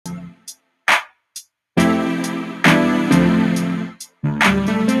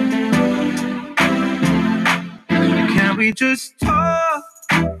we just talk?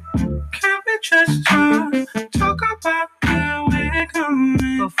 Can we just talk? Talk about where we're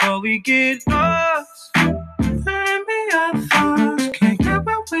going before we get lost. Let me our thoughts. Can't get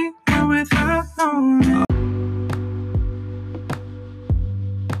what we want without knowing.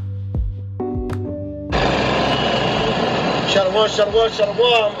 Shalom, shalom,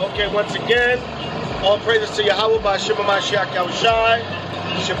 shalom. Okay, once again, all praises to Yahweh by Shema Mashiach Yahushai.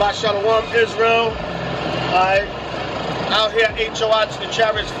 Shabbat Shalom, Israel. Alright, out here, HOI to the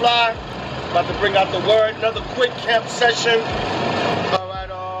chariots fly. About to bring out the word. Another quick camp session. Alright,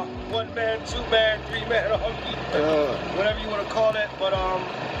 1 man, 2 man, 3 man, whatever you want to call it. But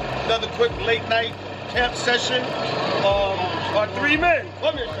another quick late night camp session. 3 men.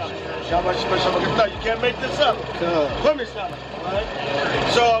 Come here, Shabbat. You can't make this up. Come here, Shabbat.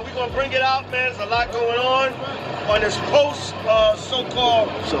 Right? So we're gonna bring it out, man. There's a lot going on this post so-called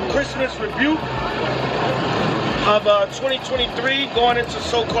Christmas rebuke of 2023 going into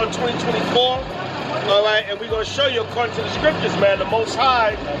so-called 2024. All right, and we're gonna show you according to the scriptures, man. The Most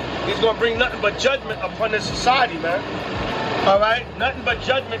High, He's gonna bring nothing but judgment upon this society, man. All right, nothing but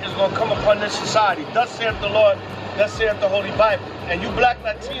judgment is gonna come upon this society. Thus saith the Lord. Thus saith the Holy Bible. And you Black,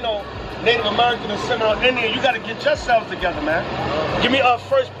 Latino, Native American, and Seminole Indian, you got to get yourselves together, man. Give me 1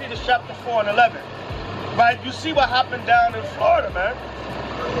 Peter chapter 4 and 11. Right? You see what happened down in Florida, man.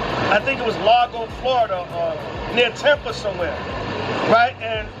 I think it was Largo, Florida, near Tampa somewhere. Right?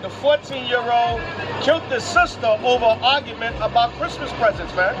 And the 14-year-old killed his sister over an argument about Christmas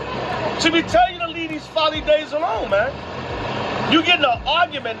presents, man. So we tell you to leave these folly days alone, man. You get in an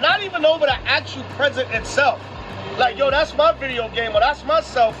argument, not even over the actual present itself. Like, yo, that's my video game, or that's my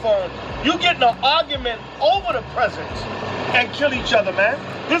cell phone. You get in an argument over the presents and kill each other, man.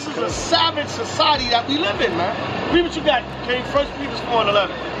 This is a savage society that we live in, man. Read what you got, King. 1 Peter 4 and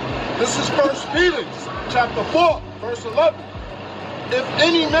 11. This is 1 Peter chapter 4, verse 11. If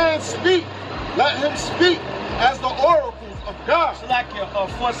any man speak, let him speak as the oracles of God. So like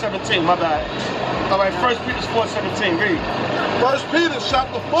 4:17, my bad. All right, 1 Peter 4:17, read. 1 Peter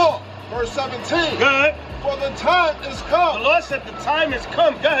chapter 4, verse 17. Go ahead. For the time is come. The Lord said the time is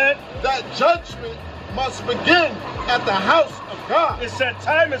come. Go ahead. That judgment must begin at the house of God. It said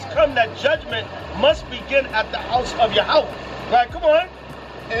time has come that judgment must begin at the house of Yahweh. Right, come on.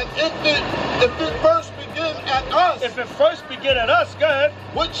 And if it first begin at us. If it first begin at us, go ahead.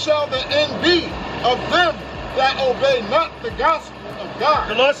 What shall the end be of them that obey not the gospel of God?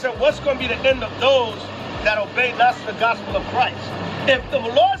 The Lord said, what's going to be the end of those that obey not the gospel of Christ? If the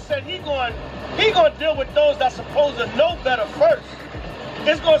Lord said He going to deal with those that supposed to know better first.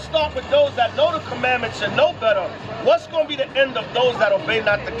 It's going to start with those that know the commandments and know better. What's going to be the end of those that obey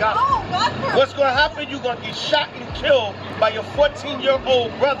not the gospel? What's going to happen? You're going to get shot and killed by your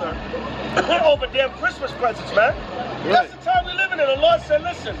 14-year-old brother over damn Christmas presents, man. Right. That's the time we live in. The Lord said,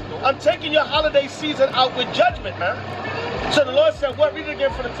 listen, I'm taking your holiday season out with judgment, man. So the Lord said, what? Read it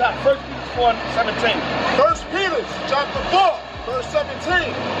again from the top. 1 Peter 4:17. 1 Peter chapter 4, verse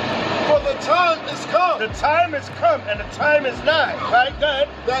 17. For the time is come. The time is come and the time is nigh. Right? Go ahead.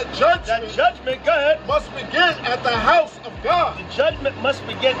 That judgment, go ahead, must begin at the house of God. The judgment must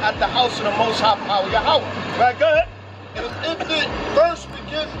begin at the house of the Most High Power Yahweh. Right? Go ahead. And if it first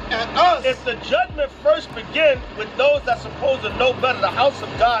begin at us. If the judgment first begin with those that supposed to know better, the house of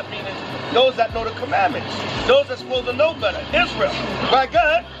God, meaning those that know the commandments, those that supposed to know better, Israel. Right? Go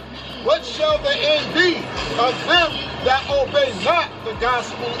ahead. What shall the end be of them that obey not the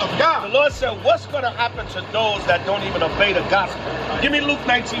gospel of God? The Lord said, what's going to happen to those that don't even obey the gospel? Give me Luke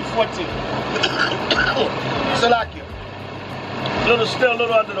 19:14. Salakia. Still a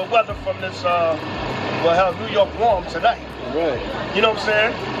little under the weather from this, New York warm tonight. Right. You know what I'm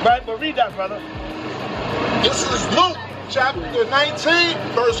saying? Right, but read that, brother. This is Luke chapter 19,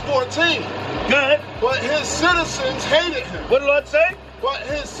 verse 14. Good. But his citizens hated him. What did the Lord say? But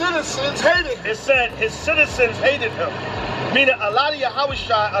his citizens hated him. It said his citizens hated him. Meaning a lot of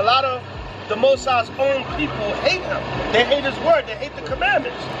Yahushua, a lot of the Most High's own people hate him. They hate his word. They hate the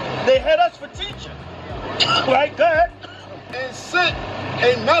commandments. They hate us for teaching. Right, go ahead. And sent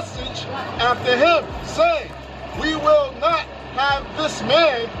a message after him, saying, we will not have this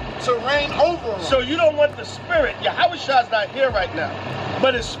man to reign over us. So you don't want the spirit. Yahushua is not here right now.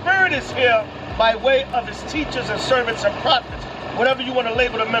 But his spirit is here by way of his teachers and servants and prophets. Whatever you want to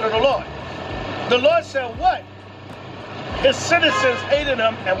label the men of the Lord. The Lord said what? His citizens hated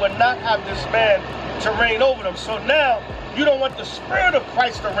him and would not have this man to reign over them. So now you don't want the spirit of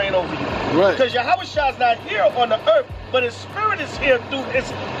Christ to reign over you. Right. Because Yahushua is not here on the earth, but his spirit is here through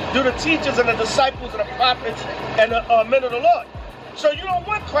the teachers and the disciples and the prophets and the men of the Lord. So you don't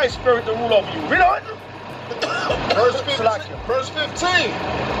want Christ's spirit to rule over you. Read on. Verse 15.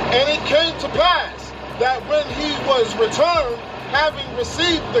 And it came to pass that when he was returned, having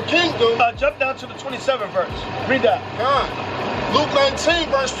received the kingdom. Jump down to the 27th verse. Read that. Luke 19,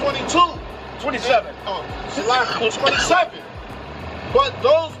 verse 22. 27. 27. But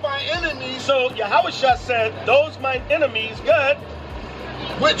those my enemies. So Yahushua said, those mine enemies, good.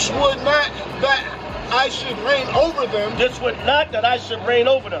 Which would not that I should reign over them. This would not that I should reign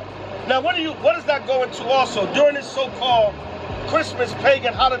over them. Now, what is that going to also? During this so-called Christmas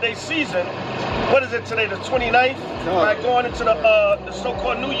pagan holiday season, what is it today, the 29th? Right, going into the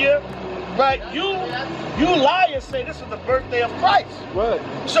so-called New Year, right? You lie and say this is the birthday of Christ. Right.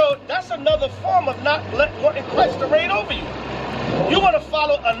 So that's another form of not wanting Christ to reign over you. You want to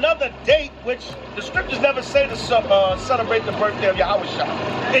follow another date, which the scriptures never say to celebrate the birthday of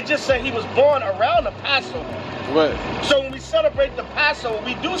Yahushua. It just said he was born around the Passover. Right. So when we celebrate the Passover,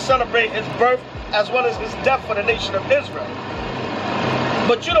 we do celebrate his birth as well as his death for the nation of Israel.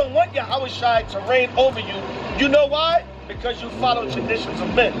 But you don't want Yahushua to reign over you. You know why? Because you follow traditions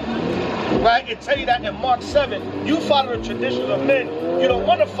of men. Right? It tell you that in Mark 7, you follow the traditions of men. You don't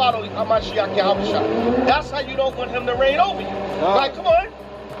want to follow Hamashiach Yahushua. That's how you don't want him to reign over you. Right? Come on.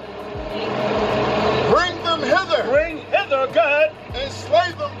 Bring them hither. Bring hither, God. And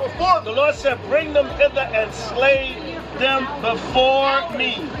slay them before me. The Lord said, bring them hither and slay them before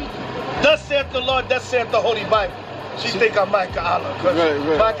me. Thus saith the Lord, thus saith the Holy Bible. She think I'm Micah Allah,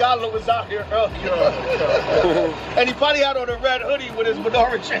 because Micah Allah was out here earlier. And he probably had on a red hoodie with his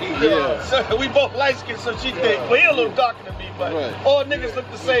menorah chain. Yeah. So we both light-skinned, so she think, well, he a little darker than me, but all niggas look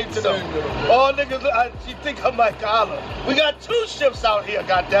the same to them. All niggas look, she think I'm Micah Allah. We got two ships out here,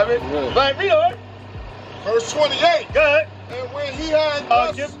 goddammit. Right, read on. Verse 28. Good. And when he had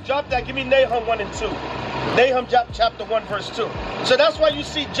drop that, give me Nahum 1 and 2. Nahum chapter 1, verse 2. So that's why you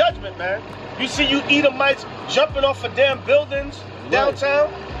see judgment, man. You see you Edomites jumping off of damn buildings downtown.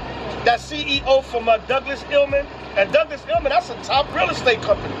 That CEO from Douglas Elliman. And Douglas Elliman, that's a top real estate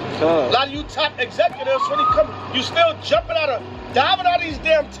company. A lot of you top executives, when he come, you still diving out of these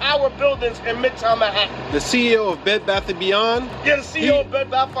damn tower buildings in Midtown Manhattan. The CEO of Bed Bath & Beyond? Yeah, the CEO of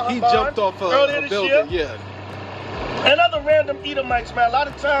Bed Bath & Beyond. He jumped off earlier a building, year. And other random Edomites, man. A lot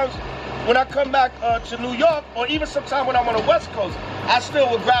of times when I come back to New York, or even sometime when I'm on the West Coast, I still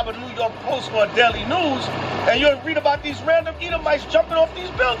would grab a New York Post or a Daily News, and you'll read about these random Edomites jumping off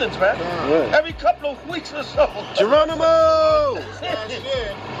these buildings, man. Every couple of weeks or so. Geronimo! Last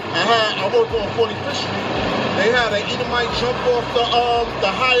year, I worked on 45th Street. They had an Edomite jump off the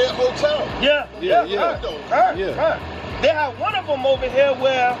Hyatt Hotel. They had one of them over here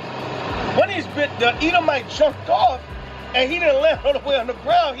where when the Edomite jumped off, and he didn't land all the way on the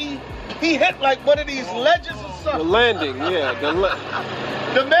ground. He hit like one of these ledges or something. The landing, yeah.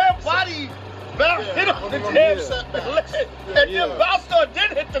 The man's body hit on the damn ledge. And then Balstar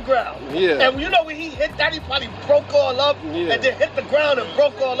did hit the ground. Yeah. And you know when he hit that, he probably broke all up and then hit the ground and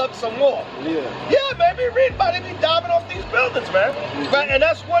broke all up some more. Yeah, man, we read about it. He diving off these buildings, man. Right? And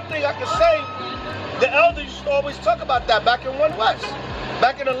that's one thing I can say. The elders used to always talk about that back in One West.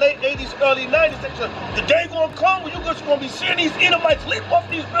 Back in the late 80s, early 90s, they said, the day gonna come when you're just gonna be seeing these Edomites leap off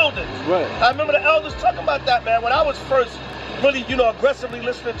these buildings. Right. I remember the elders talking about that, man, when I was first really, aggressively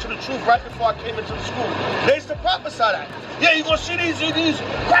listening to the truth right before I came into the school. They used to prophesy that. Yeah, you're gonna see these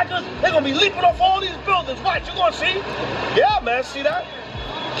crackers, they're gonna be leaping off all these buildings. Watch, you gonna see? Yeah, man, see that?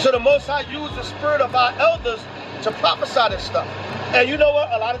 So the Most High used the spirit of our elders to prophesy this stuff. And you know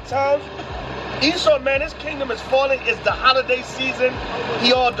what? A lot of times, Esau, man, his kingdom is falling. It's the holiday season.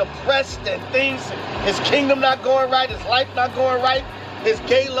 He all depressed and things. His kingdom not going right. His life not going right. His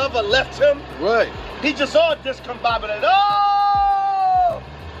gay lover left him. Right. He just all discombobulated. Oh!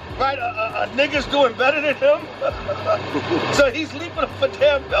 Right, a nigga's doing better than him. So he's leaping off a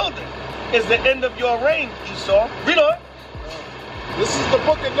damn building. It's the end of your reign, Esau. Read on. This is the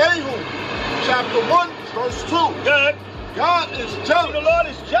book of Nahum, chapter 1, verse 2. Good. God is jealous. See, the Lord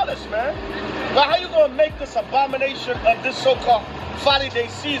is jealous, man. But how you gonna make this abomination of this so-called holiday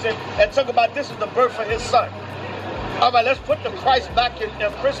season and talk about this is the birth of his son? All right, let's put the Christ back in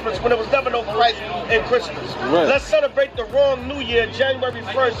Christmas when there was never no Christ in Christmas. Right. Let's celebrate the wrong New Year, January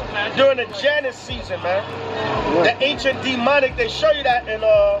 1st, during the Janus season, man. Right. The ancient demonic, they show you that in,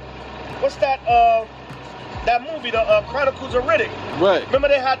 what's that movie, the Chronicles of Riddick. Right. Remember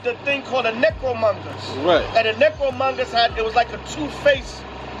they had the thing called the Necromongers. Right. And the Necromongers it was like a two-face.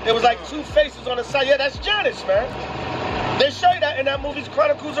 It was like two faces on the side. Yeah, that's Janus, man. They show you that in that movie's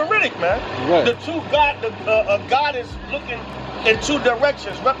Chronicles of Riddick, man. Right. The two God is looking in two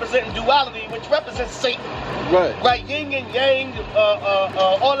directions, representing duality, which represents Satan. Right. Right, yin and yang,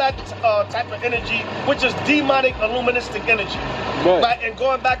 all that type of energy, which is demonic, illuministic energy. Right. And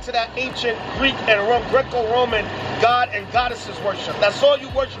going back to that ancient Greek and Greco-Roman god and goddesses worship. That's all you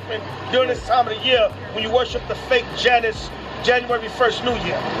worshiping during this time of the year when you worship the fake Janus, January 1st New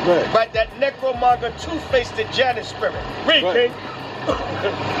Year. Right. That necromonger, two-faced Janus spirit. Read, Right. King.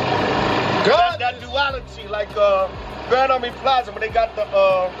 that duality, like Grand Army Plaza, when they got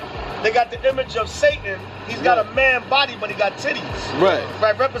the image of Satan. He's got a man body, but he got titties. Right.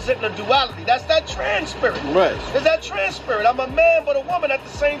 Right, representing the duality. That's that trans spirit. Right. It's that trans spirit. I'm a man but a woman at the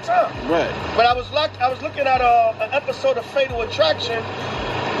same time. Right. But I was looking at an episode of Fatal Attraction,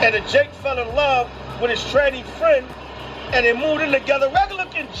 and Jake fell in love with his tranny friend, and they moved in together. Regular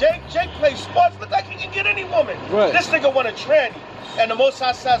looking Jake. Jake plays sports, look like he can get any woman. Right. This nigga want a tranny. And the Most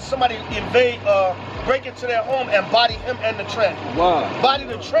High said somebody break into their home and body him and the tranny. Wow. Body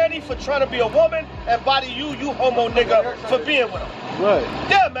the tranny for trying to be a woman, and body you homo nigga, for being with him. Right.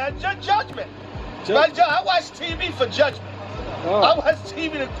 Yeah, man, judgment. Right, I watch TV for judgment. Oh. I watch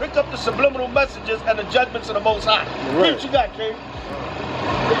TV to pick up the subliminal messages and the judgments of the Most High. Right. What you got, King?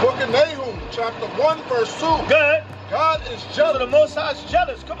 The book of Nahum, chapter 1, verse 2. Good. God is So jealous, the Most High is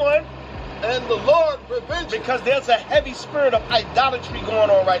jealous. Come on. and the Lord revengeth. Because there's a heavy spirit of idolatry going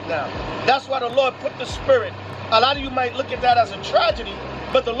on right now. That's why the Lord put the spirit. A lot of you might look at that as a tragedy,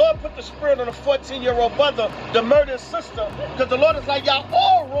 but the Lord put the spirit on a 14-year-old brother, the murdered sister, because the Lord is like, y'all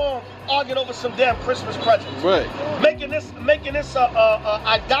all wrong arguing over some damn Christmas presents. Right. Making this a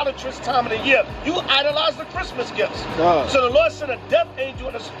idolatrous time of the year. You idolize the Christmas gifts. God. So the Lord sent a death angel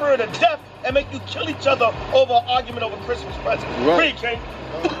and a spirit of death and make you kill each other over an argument over Christmas presents. Right. Read, King.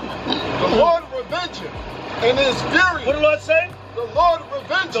 The Lord revengeth, and is furious. What the Lord say? The Lord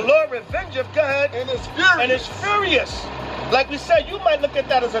revengeth, The Lord revengeth, go ahead, and is furious. and is furious. Like we said, you might look at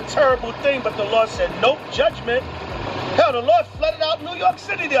that as a terrible thing, but the Lord said, nope, judgment. Hell, the Lord flooded out New York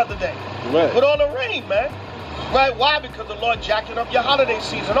City the other day. Right. With all the rain, man. Right? Why? Because the Lord jacking up your holiday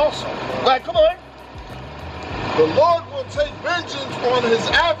season also. Right? Come on. The Lord will take vengeance on his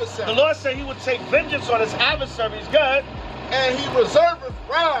The adversary, Lord said he would take vengeance on his adversaries. Good. and he reserveth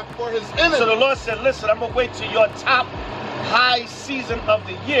wrath for his enemies. So the Lord said, listen, I'm going to wait till your top high season of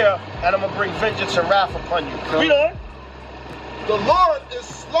the year, and I'm going to bring vengeance and wrath upon you. Read on. The Lord is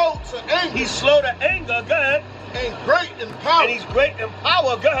slow to anger, He's slow to anger. Go ahead. and great in power, And he's great in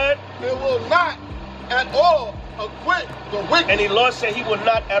power. Go ahead. and will not at all acquit the wicked. And the Lord said he will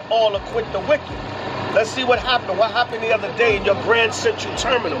not at all acquit the wicked. Let's see what happened. What happened the other day in your Grand Central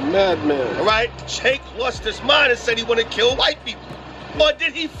Terminal? Madman. Right? Jake lost his mind and said he wanted to kill white people. Or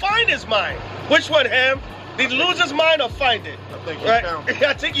did he find his mind? Which one, Ham? Did he lose his mind or find it? I think he Right? found it.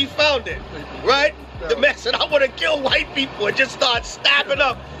 I think he found it. Right? The man said, I want to kill white people, and just start stabbing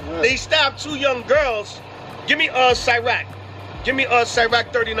up. Right. They stabbed two young girls. Give me Sirach. Give me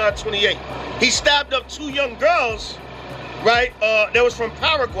Sirach 39:28. He stabbed up two young girls, right? That was from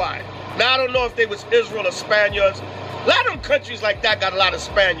Paraguay. Now, I don't know if they was Israel or Spaniards. A lot of them countries like that got a lot of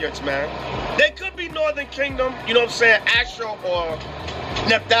Spaniards, man. They could be Northern Kingdom, you know what I'm saying, Asher or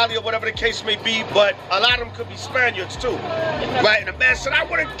Naphtali or whatever the case may be, but a lot of them could be Spaniards too, right? And the man said, I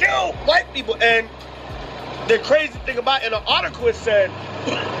want to kill white people. And the crazy thing about it, in the article, it said,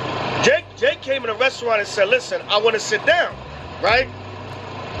 Jake came in a restaurant and said, listen, I want to sit down, right?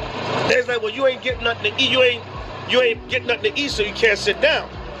 They's like, well, you ain't getting nothing to eat. You ain't getting nothing to eat, so you can't sit down.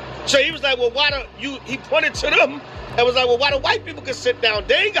 So he was like, well, why don't you, he pointed to them and was like, well, why do white people can sit down?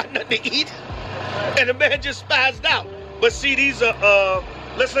 They ain't got nothing to eat. And the man just spazzed out. But see, these are,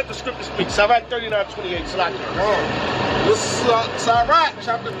 let's let the scripture speak. Sirach 39:28, Salaki. This is Sirach,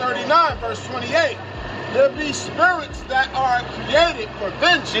 chapter 39, verse 28. There be spirits that are created for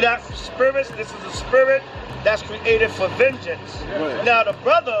vengeance. See that? Spirits, this is a spirit that's created for vengeance. Right. Now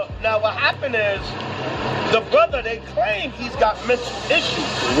what happened is, the brother, they claim he's got mental issues.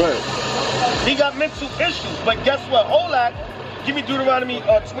 Right. He got mental issues, but guess what? Olak, give me Deuteronomy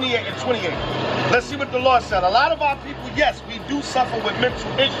 28 and 28. Let's see what the Lord said. A lot of our people, yes, we do suffer with mental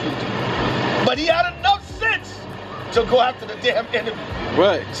issues, but he had enough sense to go after the damn enemy.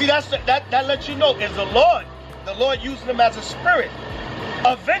 Right. See, that lets you know is the Lord using them as a spirit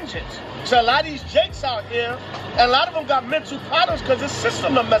of vengeance. So a lot of these jakes out here, and a lot of them got mental problems because this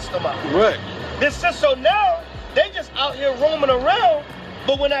system done messed them up. Right. This system, so now they just out here roaming around.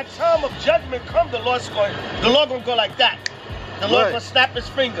 But when that time of judgment comes, the Lord gonna go like that. The Lord Right. gonna snap his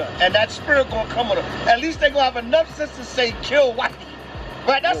finger, and that spirit gonna come with him. At least they gonna have enough sense to say, kill white.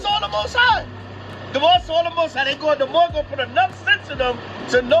 Right? That's all the Most High. The more all the most how they go, the more gonna put enough sense in them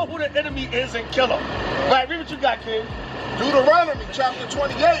to know who the enemy is and kill them. Right, read what you got, King. Deuteronomy chapter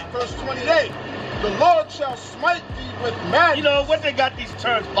 28, verse 28. The Lord shall smite thee with madness. You know what they got these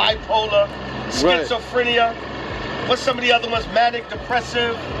terms? Bipolar, schizophrenia. What's some of the other ones? Manic,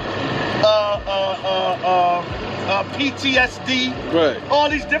 depressive, PTSD. Right. All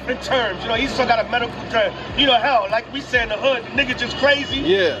these different terms. You know, he's still got a medical term. You know, hell, like we say in the hood, the nigga just crazy.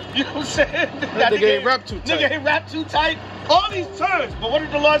 Yeah. You know what I'm saying? That nigga ain't rap too tight. Nigga ain't rap too tight. All these terms. But what did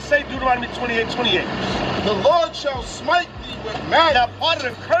the Lord say? Deuteronomy 28:28. The Lord shall smite thee with madness. Now, part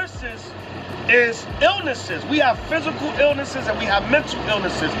of the curses is illnesses. We have physical illnesses and we have mental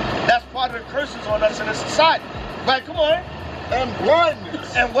illnesses. That's part of the curses on us in this society. Right, come on. And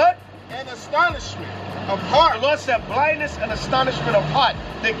blindness. And what? And astonishment of heart. The Lord said blindness and astonishment of heart.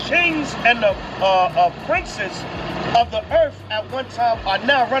 The kings and the princes of the earth at one time are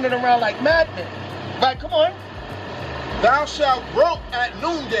now running around like madmen. Right, come on. Thou shalt grope at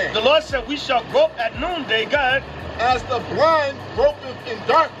noonday. The Lord said we shall grope at noonday, God. As the blind gropeth in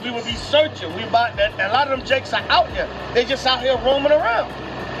darkness. We will be searching. We about that. And a lot of them jakes are out here. They just out here roaming around.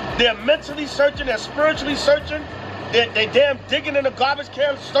 They're mentally searching. They're spiritually searching. They damn digging in the garbage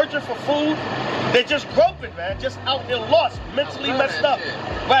can, searching for food. They're just groping, man. Just out here lost, mentally messed up.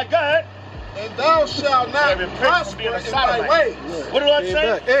 Right, go ahead. And thou shalt not prosper in thy ways. What do I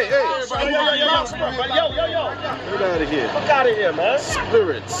say? Hey, Yo. Get out of here. Fuck out of here, man.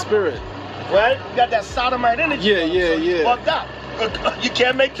 Spirit. Right? You got that sodomite energy. Yeah. Fucked up. You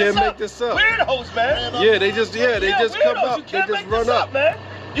can't make this up. Weirdos, man. Yeah, they just come up. They just run up, man.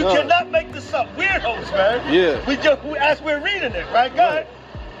 You cannot make this up. Weirdos, man. Yeah. We just, as we're reading it, right, God?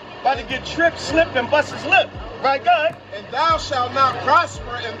 About to get tripped, slip, and bust his lip. Right, God? And thou shalt not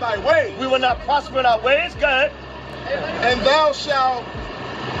prosper in thy ways. We will not prosper in our ways, God. And thou shalt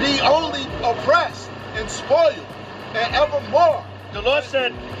be only oppressed and spoiled, and evermore. The Lord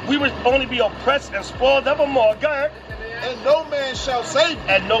said we would only be oppressed and spoiled evermore, God. And no man shall save you.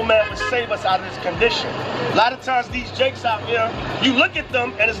 And no man will save us out of this condition. A lot of times these jakes out here, you look at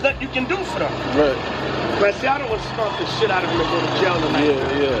them and there's nothing you can do for them. Right. But see, I don't want to stomp the shit out of him and go to jail tonight.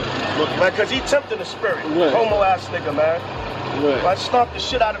 Yeah. Look, man, because he tempting the spirit. Right. Homo ass nigga, man. Right. I stomp the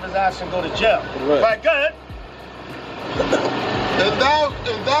shit out of his ass and go to jail. Right, go ahead. And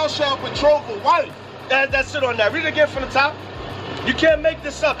thou shalt betroth a wife. That's it on that. Read it again from the top. You can't make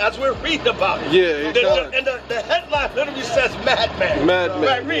this up as we're reading about it. Yeah, and the headline literally says madman. Madman.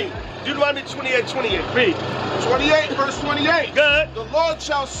 Right, read. Deuteronomy 28:28. Read. 28, verse 28. Good. The Lord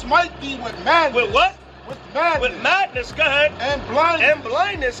shall smite thee with madness. With what? With madness. With madness, go ahead. And blindness. And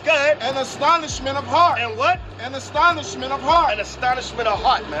blindness, go ahead. And astonishment of heart. And what? And astonishment of heart. And astonishment of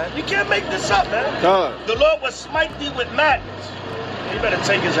heart, man. You can't make this up, man. God. The Lord will smite thee with madness. You better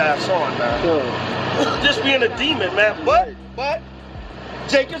take his ass on, man. God. Just being a demon, man. But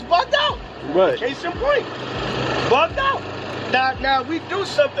Jake is bugged out. Right. Case in point. Bugged out. Now we do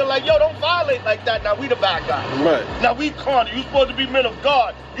something like, yo, don't violate like that. Now we the bad guy. Right. Now we carnal. You supposed to be men of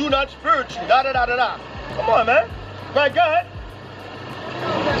God. You not spiritual. Da. Come on, man. Right, go ahead.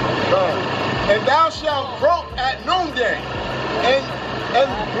 And thou shalt grope at noonday. And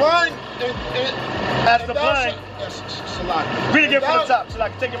blind. As the blind. Read it again from the top, so I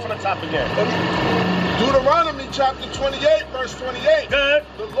can take it from the top again. Deuteronomy chapter 28, verse 28. Good.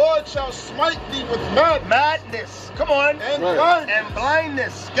 The Lord shall smite thee with madness. Madness. Come on. And blindness. And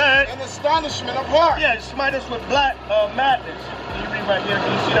blindness. Good. And astonishment of heart. Yeah, smite us with madness. Can you read right here?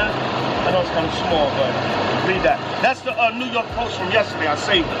 Can you see that? I know it's kind of small, but read that. That's the New York Post from yesterday. I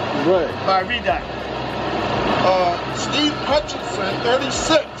saved it. Right. All right, read that. Steve Hutchinson,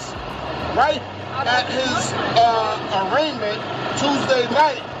 36, right at his arraignment Tuesday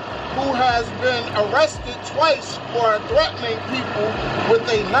night, who has been arrested twice for threatening people with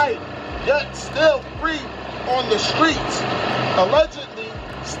a knife, yet still free on the streets, allegedly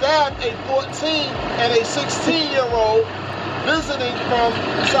stabbed a 14 and a 16-year-old visiting from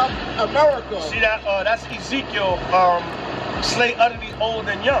South America. See that? That's Ezekiel, slay utterly old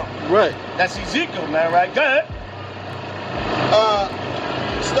and young. Right. That's Ezekiel, man, right? Go ahead.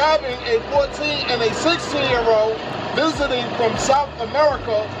 Stabbing a 14 and a 16-year-old visiting from South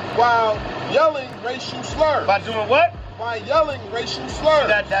America while yelling racial slurs. By doing what? By yelling racial slurs.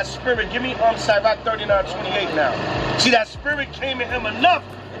 See that spirit. Give me Sirach 39:28 now. See, that spirit came in him enough.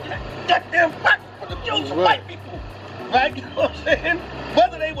 That damn fight for the Jews for white people. Right? You know what I'm saying?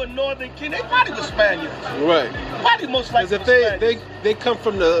 Whether they were Northern King, they probably were Spaniards. Right. Probably most likely. Because if they come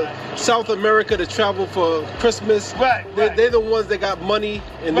from the South America to travel for Christmas, right. They're the ones that got money,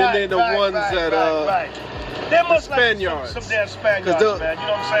 and then they're the ones that There must Spaniards. Some damn Spaniards, man. You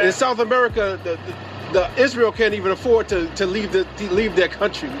know what I'm saying? In South America, the Israel can't even afford to leave their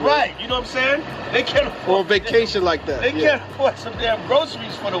country. Right. You know what I'm saying? They can't afford on vacation like that. They can't afford some damn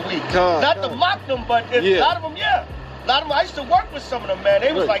groceries for the week. Not to mock them, but a lot of them, a lot of them. I used to work with some of them, man.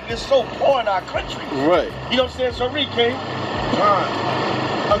 They was like, "It's so poor in our country." Right. You know what I'm saying? So read, King.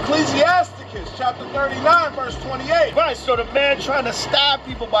 Ecclesiasticus chapter 39, verse 28. Right. So the man trying to stab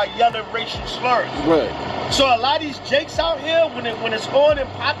people by yelling racial slurs. Right. So a lot of these jakes out here, when it's on and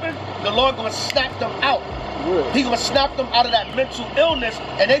popping, the Lord gonna snap them out. Right. He gonna snap them out of that mental illness,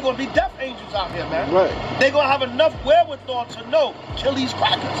 and they gonna be death angels out here, man. Right. They gonna have enough wherewithal to know, kill these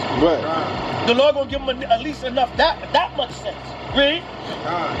crackers. Right. The Lord gonna give them at least enough that much sense. Read.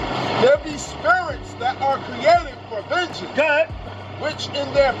 There be spirits that are created for vengeance. Good. Which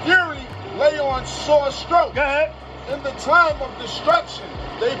in their fury lay on sore strokes. Good. In the time of destruction,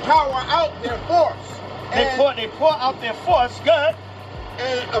 they power out their force. They pour out their force. Good.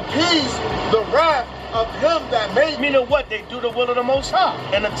 And appease the wrath of him that made them. Meaning what? They do the will of the Most High.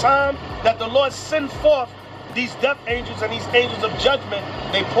 In the time that the Lord send forth these death angels and these angels of judgment,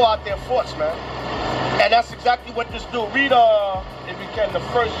 they pour out their force, man. And that's exactly what this do. Read, if you can,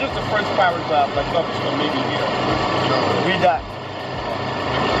 just the first paragraph, like maybe here. Read that.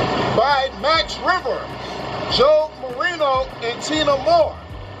 By Max River, Joe Marino and Tina Moore,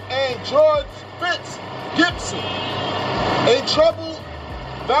 and George Fitz Gibson. A troubled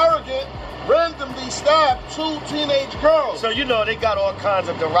Varrigan randomly stabbed 2 teenage girls. So you know they got all kinds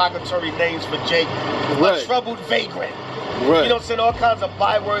of derogatory names for Jake. Right. A troubled vagrant. Right. You know what I'm saying? All kinds of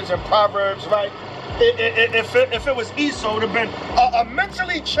bywords and proverbs, right? If it was Esau, it would have been a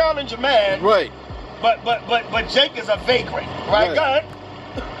mentally challenged man. Right. But Jake is a vagrant, right? Go ahead.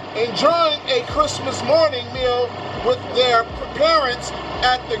 Enjoying a Christmas morning meal with their parents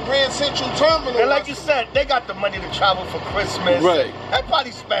at the Grand Central Terminal. And like you said, they got the money to travel for Christmas. Right. That's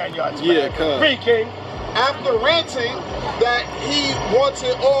probably Spaniards, yeah, man. Read, King. After ranting that he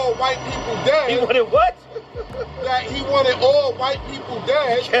wanted all white people dead. He wanted what? That he wanted all white people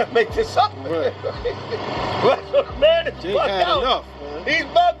dead. You can't make this up. Right. The man is Jake bugged had out. enough, man. He's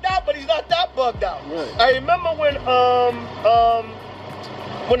bugged out, but he's not that bugged out. Right. I remember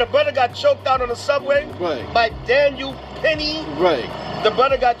when the brother got choked out on the subway by Daniel Penny. Right. The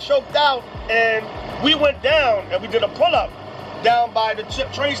brother got choked out, and we went down and we did a pull-up down by the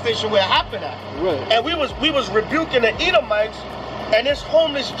train station where it happened at. Right. And we was rebuking the Edomites, and this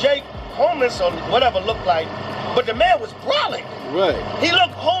homeless Jake, homeless or whatever looked like, but the man was brawling. Right. He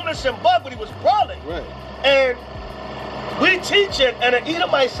looked homeless and bugged, but he was brawling. Right. And we teaching, and an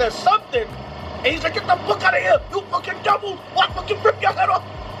Edomite says something, and he's like, "Get the fuck out of here, you fucking devil! What fucking rip your head off?"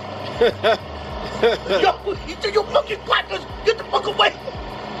 Yo, he said, "You fucking blackers, get the fuck away!"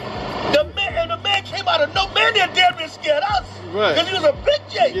 The man came out of no man. They damn near scared us, right? Because he was a big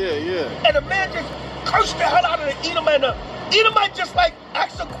Jake. Yeah, yeah. And the man just cursed the hell out of the Edomite. The Edomite just like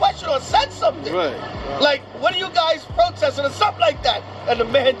asked a question or said something, right? Like, "What are you guys protesting?" or something like that. And the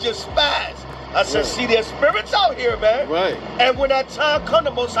man just spazzed. I said, "See, there's spirits out here, man." Right. And when that time comes,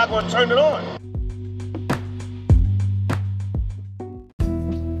 the Most High gonna turn it on.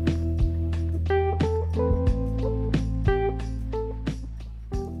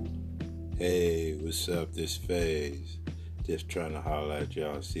 Hey, what's up? This Phase. Just trying to holler at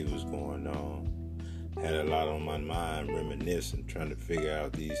y'all, see what's going on. Had a lot on my mind, reminiscing, trying to figure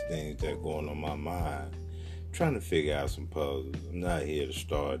out these things that are going on my mind. Trying to figure out some puzzles. I'm not here to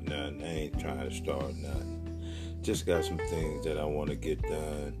start nothing. I ain't trying to start nothing. Just got some things that I want to get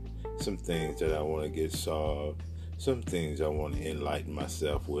done. Some things that I want to get solved. Some things I want to enlighten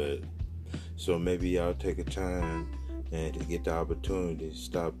myself with. So maybe y'all take a time and to get the opportunity to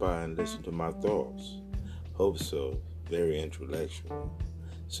stop by and listen to my thoughts. Hope so. Very intellectual.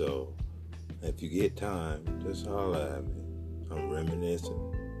 So if you get time, just holler at me. I'm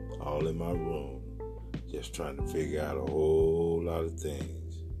reminiscing, all in my room. Just trying to figure out a whole lot of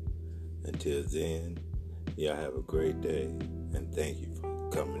things. Until then, y'all have a great day, and thank you for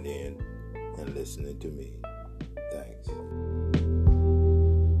coming in and listening to me. Thanks.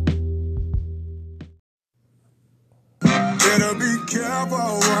 Better be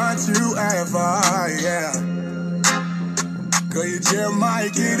careful what you ever, yeah. 'Cause you just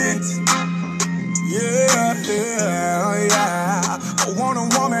might get it. Yeah, yeah, yeah. I want a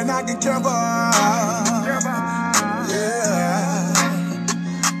woman I can care for. Yeah.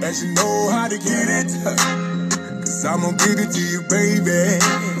 And she know how to get it. 'Cause I'm gonna give it to you, baby.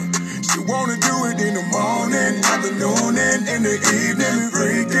 She wanna do it in the morning, afternoon, and in the evening,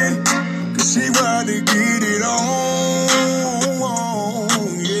 freaking. 'Cause she wanna get it on,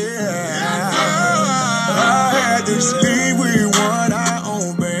 yeah. It's leave with one eye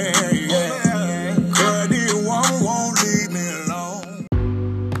open, yeah. 'Cause this woman won't leave me alone.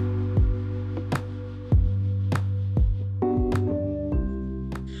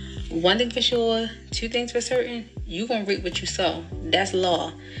 One thing for sure, two things for certain, you gonna reap what you sow. That's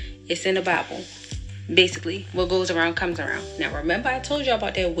law. It's in the Bible. Basically, what goes around comes around. Now, remember I told y'all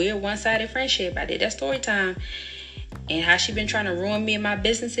about that weird one-sided friendship. I did that story time. And how she been trying to ruin me and my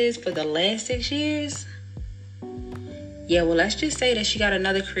businesses for the last 6 years? Yeah, well, let's just say that she got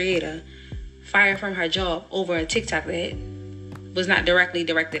another creator fired from her job over a TikTok that was not directly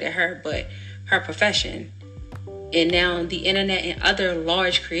directed at her, but her profession. And now the internet and other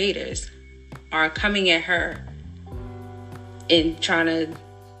large creators are coming at her and trying to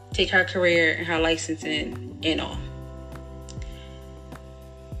take her career and her licensing and all.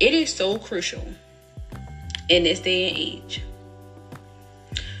 It is so crucial in this day and age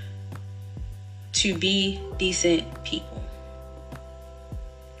to be decent people.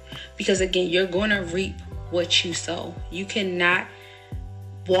 Because again, you're going to reap what you sow. You cannot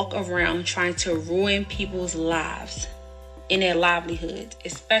walk around trying to ruin people's lives in their livelihoods,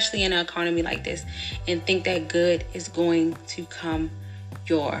 especially in an economy like this, and think that good is going to come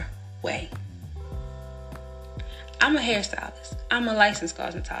your way. I'm a hairstylist. I'm a licensed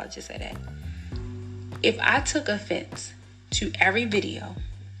cosmetologist at that. If I took offense to every video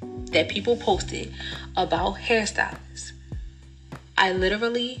that people posted about hairstylists, I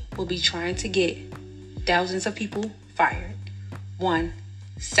literally will be trying to get thousands of people fired. One.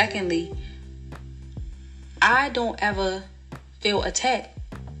 Secondly, I don't ever feel attacked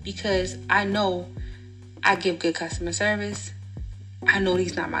because I know I give good customer service. I know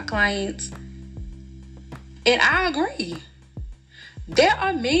these not my clients. And I agree. There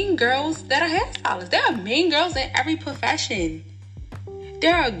are mean girls that are hairstylists. There are mean girls in every profession.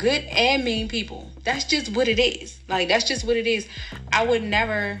 There are good and mean people. That's just what it is. Like, that's just what it is. I would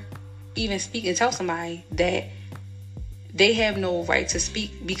never even speak and tell somebody that they have no right to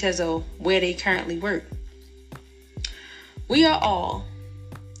speak because of where they currently work. We are all,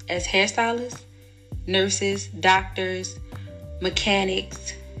 as hairstylists, nurses, doctors,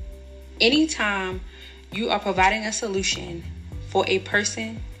 mechanics, anytime you are providing a solution for a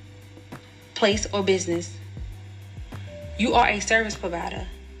person, place, or business, you are a service provider.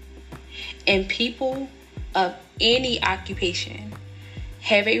 And people of any occupation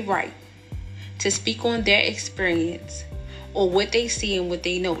have a right to speak on their experience or what they see and what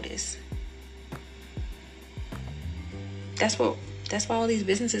they notice. That's why all these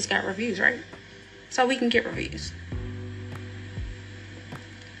businesses got reviews, right? So we can get reviews.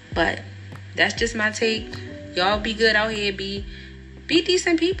 But that's just my take. Y'all be good out here. Be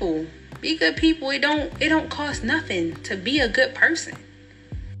decent people. Be good people. It don't cost nothing to be a good person.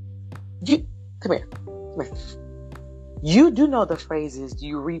 Come here. You do know the phrase is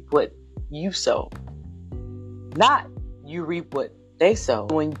you reap what you sow. Not you reap what they sow.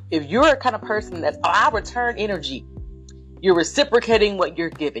 If you're a kind of person that's, I return energy, you're reciprocating what you're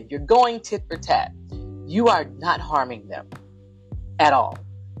giving. You're going tit for tat. You are not harming them at all.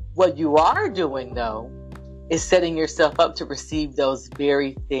 What you are doing, though, is setting yourself up to receive those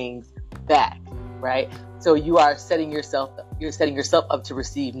very things back, right? So you are setting yourself up to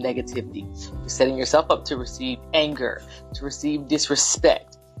receive negativity. You're setting yourself up to receive anger, to receive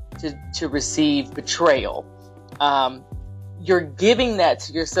disrespect, to receive betrayal. You're giving that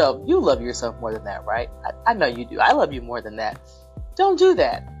to yourself. You love yourself more than that, right? I know you do. I love you more than that. Don't do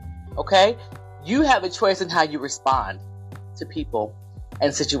that, okay? You have a choice in how you respond to people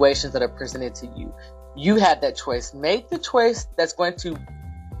and situations that are presented to you. You have that choice. Make the choice that's going to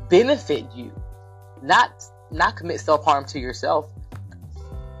benefit you, not commit self-harm to yourself.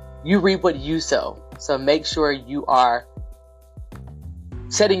 You reap what you sow. So make sure you are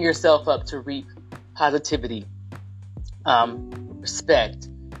setting yourself up to reap positivity, respect,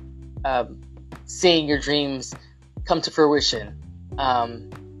 seeing your dreams come to fruition.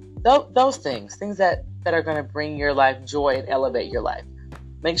 Those things that are going to bring your life joy and elevate your life.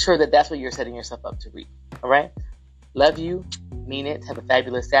 Make sure that that's what you're setting yourself up to reap. All right? Love you. Mean it. Have a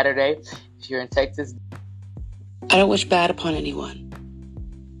fabulous Saturday. If you're in Texas. I don't wish bad upon anyone,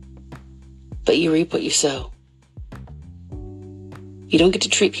 but you reap what you sow. You don't get to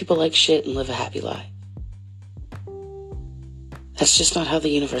treat people like shit and live a happy life. That's just not how the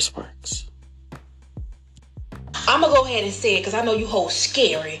universe works. I'm going to go ahead and say it because I know you hold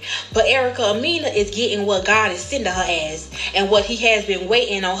scary. But Erica Amina is getting what God is sending her as and what he has been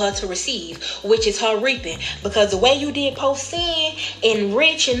waiting on her to receive, which is her reaping. Because the way you did post Sin and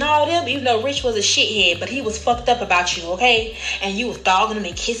Rich and all them, even though Rich was a shithead, but he was fucked up about you, okay? And you was dogging him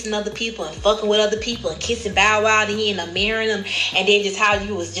and kissing other people and fucking with other people and kissing Bow Wow and he and marrying them. And then just how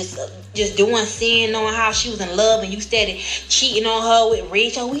you was just doing Sin, knowing how she was in love and you started cheating on her with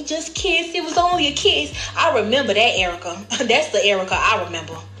Rich. Oh, we just kissed. It was only a kiss. I remember that Erica. That's the Erica I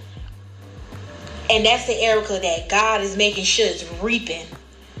remember. And that's the Erica that God is making sure is reaping.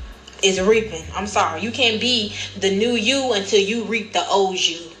 I'm sorry. You can't be the new you until you reap the old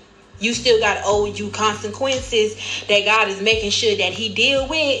you. You still got old you consequences that God is making sure that he deal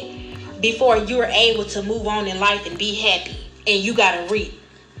with before you're able to move on in life and be happy. And you got to reap.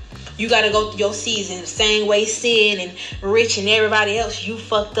 You got to go through your season the same way Sin and Rich and everybody else, you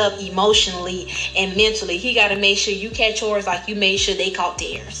fucked up emotionally and mentally. He got to make sure you catch yours like you made sure they caught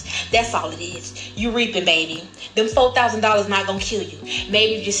theirs. That's all it is. You reaping, baby. Them $4,000 not going to kill you.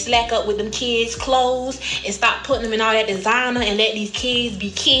 Maybe you just slack up with them kids' clothes and stop putting them in all that designer and let these kids be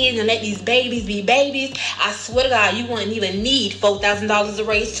kids and let these babies be babies. I swear to God, you wouldn't even need $4,000 to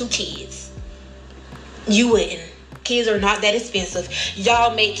raise 2 kids. You wouldn't. Kids are not that expensive.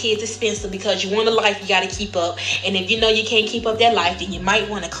 Y'all make kids expensive because you want a life you got to keep up. And if you know you can't keep up that life, then you might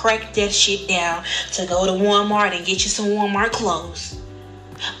want to crack that shit down to go to Walmart and get you some Walmart clothes.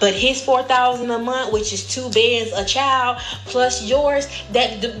 But his $4,000 a month, which is 2 bands a child plus yours,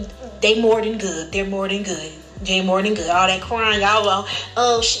 they more than good. They're more than good. They're more than good. All that crying, y'all.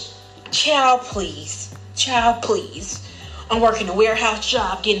 Child, please. Child, please. I'm working a warehouse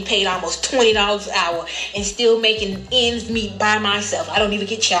job, getting paid almost $20 an hour and still making ends meet by myself. I don't even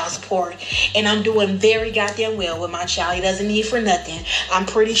get child support. And I'm doing very goddamn well with my child. He doesn't need for nothing. I'm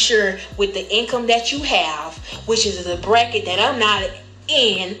pretty sure with the income that you have, which is the bracket that I'm not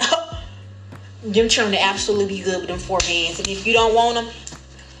in, them trying to absolutely be good with them 4 bands. And if you don't want them,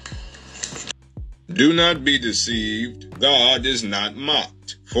 do not be deceived. God is not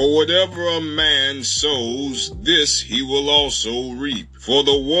mocked. For whatever a man sows, this he will also reap. For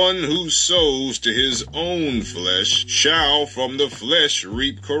the one who sows to his own flesh shall from the flesh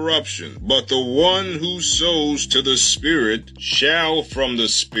reap corruption. But the one who sows to the Spirit shall from the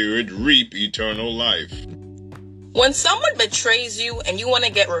Spirit reap eternal life. When someone betrays you and you want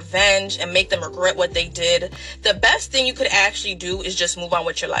to get revenge and make them regret what they did, the best thing you could actually do is just move on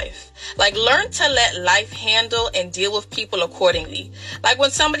with your life. Like, learn to let life handle and deal with people accordingly. Like,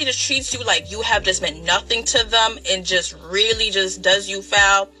 when somebody just treats you like you have just meant nothing to them and just really just does you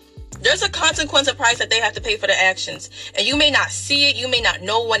foul, there's a consequence and price that they have to pay for their actions. And you may not see it, you may not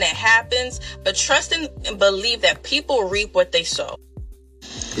know when it happens, but trust and believe that people reap what they sow.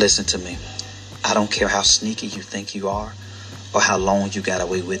 Listen to me. I don't care how sneaky you think you are, or how long you got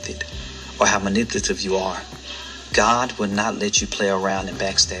away with it, or how manipulative you are. God will not let you play around and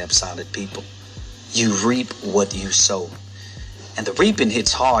backstab solid people. You reap what you sow. And the reaping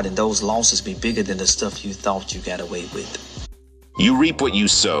hits hard, and those losses be bigger than the stuff you thought you got away with. You reap what you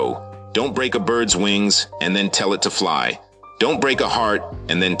sow. Don't break a bird's wings and then tell it to fly. Don't break a heart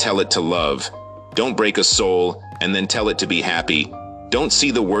and then tell it to love. Don't break a soul and then tell it to be happy. Don't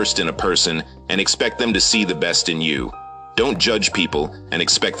see the worst in a person and expect them to see the best in you. Don't judge people and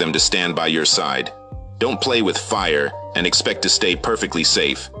expect them to stand by your side. Don't play with fire and expect to stay perfectly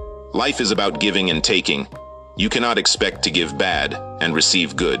safe. Life is about giving and taking. You cannot expect to give bad and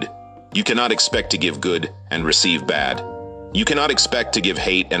receive good. You cannot expect to give good and receive bad. You cannot expect to give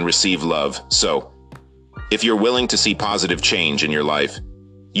hate and receive love. So, if you're willing to see positive change in your life,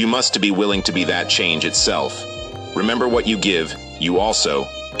 you must be willing to be that change itself. Remember, what you give, you also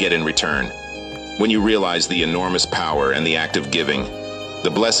get in return. When you realize the enormous power and the act of giving, the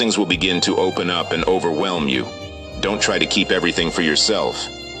blessings will begin to open up and overwhelm you. Don't try to keep everything for yourself.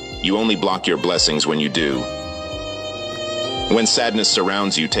 You only block your blessings when you do. When sadness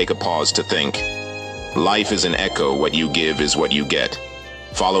surrounds you, take a pause to think. Life is an echo. What you give is what you get.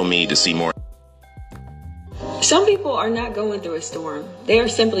 Follow me to see more. Some people are not going through a storm. They are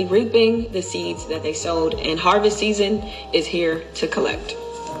simply reaping the seeds that they sowed, and harvest season is here to collect.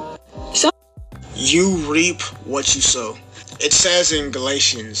 You reap what you sow. It says in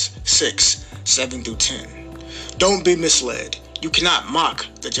Galatians 6:7-10. Don't be misled. You cannot mock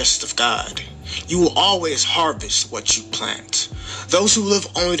the justice of God. You will always harvest what you plant. Those who live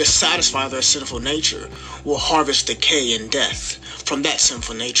only to satisfy their sinful nature will harvest decay and death. from that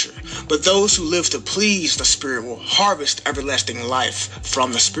sinful nature. But those who live to please the Spirit will harvest everlasting life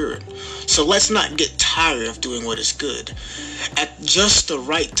from the Spirit. So let's not get tired of doing what is good. At just the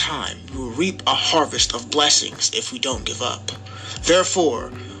right time, we will reap a harvest of blessings if we don't give up. Therefore,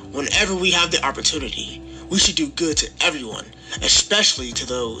 whenever we have the opportunity, we should do good to everyone, especially to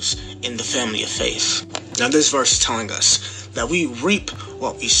those in the family of faith. Now this verse is telling us that we reap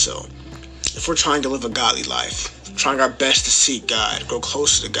what we sow. If we're trying to live a godly life, trying our best to seek God, grow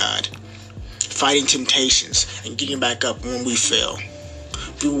closer to God, fighting temptations and getting back up when we fail,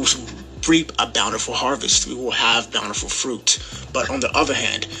 we will reap a bountiful harvest. We will have bountiful fruit. But on the other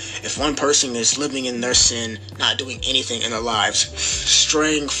hand, if one person is living in their sin, not doing anything in their lives,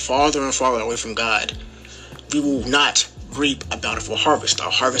 straying farther and farther away from God, we will not reap a bountiful harvest.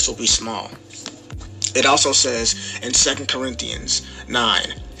 Our harvest will be small. It also says in 2 Corinthians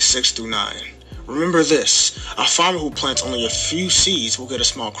 9:6-9, remember this, a farmer who plants only a few seeds will get a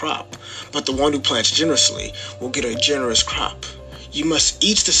small crop, but the one who plants generously will get a generous crop. You must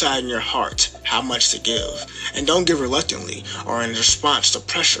each decide in your heart how much to give, and don't give reluctantly or in response to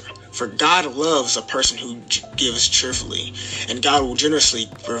pressure. For God loves a person who gives cheerfully, and God will generously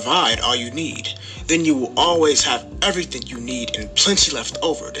provide all you need. Then you will always have everything you need and plenty left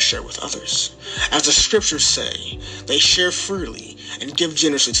over to share with others. As the scriptures say, they share freely and give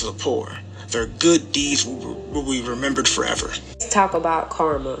generously to the poor. Their good deeds will be remembered forever. Let's talk about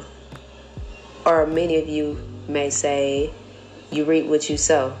karma. Or many of you may say, you reap what you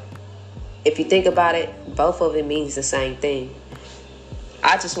sow. If you think about it, both of it means the same thing.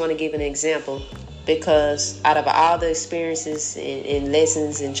 I just want to give an example because out of all the experiences and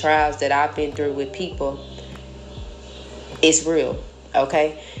lessons and trials that I've been through with people, it's real,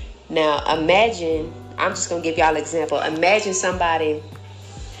 okay? Now, imagine, I'm just going to give y'all an example. Imagine somebody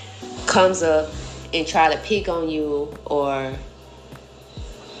comes up and try to pick on you or,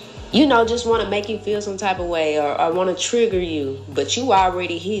 just want to make you feel some type of way or want to trigger you, but you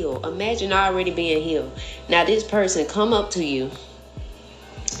already healed. Imagine already being healed. Now, this person come up to you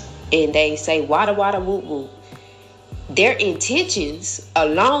and they say, wada, wada, whoop, whoop. Their intentions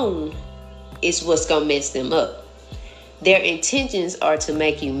alone is what's going to mess them up. Their intentions are to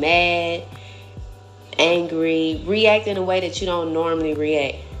make you mad, angry, react in a way that you don't normally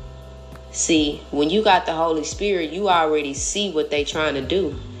react. See, when you got the Holy Spirit, you already see what they trying to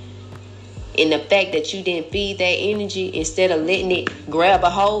do. And the fact that you didn't feed that energy, instead of letting it grab a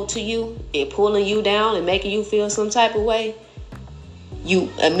hold to you and pulling you down and making you feel some type of way,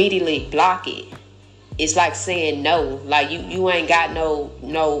 you immediately block it. It's like saying no. Like you ain't got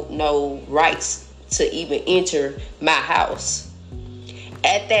no rights to even enter my house.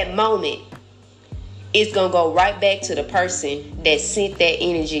 At that moment, it's gonna go right back to the person that sent that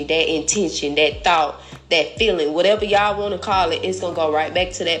energy, that intention, that thought, that feeling, whatever y'all want to call it. It's gonna go right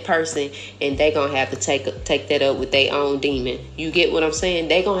back to that person, and they gonna have to take that up with their own demon. You get what I'm saying?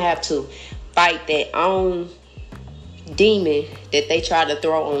 They gonna have to fight that own demon that they try to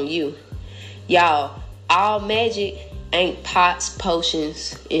throw on you. Y'all, all magic ain't pots,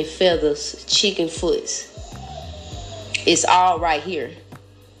 potions, and feathers, chicken foots. It's all right here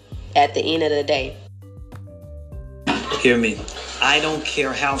at the end of the day. Hear me. I don't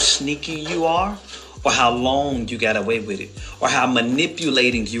care how sneaky you are or how long you got away with it or how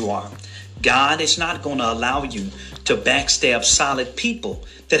manipulating you are. God is not going to allow you to backstab solid people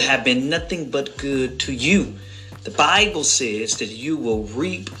that have been nothing but good to you. The Bible says that you will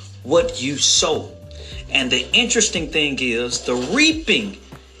reap what you sow. And the interesting thing is the reaping,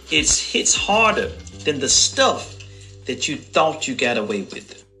 it hits harder than the stuff that you thought you got away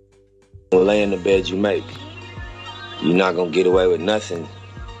with. Lay in the bed you make. You're not going to get away with nothing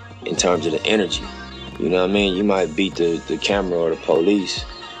in terms of the energy. You know what I mean? You might beat the camera or the police.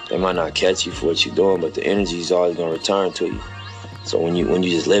 They might not catch you for what you're doing, but the energy is always going to return to you. So when you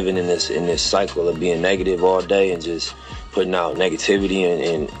just living in this cycle of being negative all day and just putting out negativity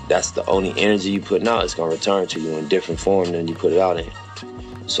and that's the only energy you putting out, it's going to return to you in different form than you put it out in.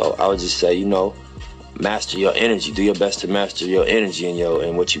 So I would just say, master your energy. Do your best to master your energy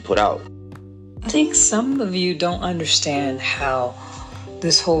and what you put out. I think some of you don't understand how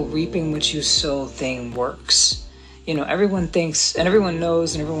this whole reaping what you sow thing works. Everyone thinks and everyone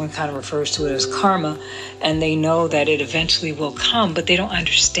knows and everyone kind of refers to it as karma, and they know that it eventually will come, but they don't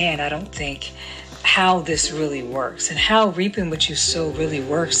understand, I don't think, how this really works. And how reaping what you sow really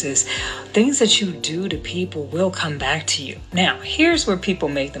works is things that you do to people will come back to you. Now, here's where people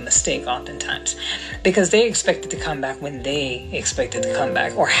make the mistake oftentimes, because they expect it to come back when they expect it to come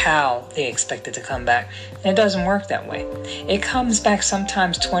back, or how they expect it to come back. And it doesn't work that way. It comes back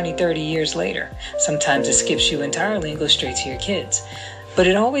sometimes 20, 30 years later. Sometimes it skips you entirely and goes straight to your kids. But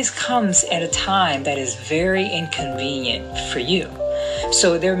it always comes at a time that is very inconvenient for you.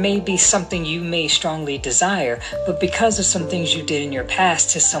 So there may be something you may strongly desire, but because of some things you did in your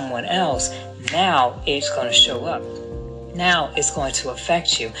past to someone else, now it's going to show up. Now it's going to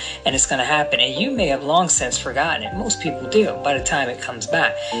affect you, and it's going to happen. And you may have long since forgotten it. Most people do by the time it comes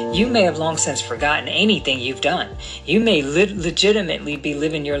back. You may have long since forgotten anything you've done. You may legitimately be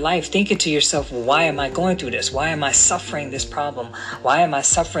living your life thinking to yourself, well, why am I going through this? Why am I suffering this problem? Why am I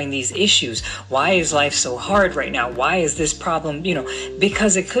suffering these issues? Why is life so hard right now? Why is this problem,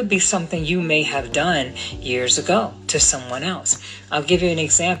 because it could be something you may have done years ago to someone else. I'll give you an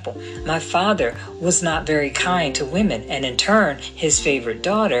example. My father was not very kind to women, and in turn, his favorite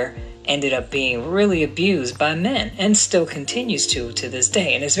daughter ended up being really abused by men, and still continues to this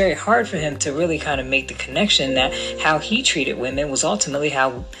day. And it's very hard for him to really kind of make the connection that how he treated women was ultimately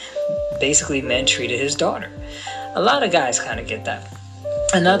how basically men treated his daughter. A lot of guys kind of get that.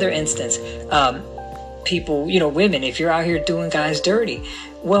 Another instance, people, women, if you're out here doing guys dirty,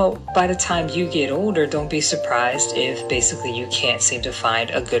 well, by the time you get older, don't be surprised if basically you can't seem to find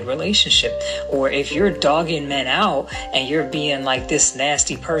a good relationship. Or if you're dogging men out and you're being like this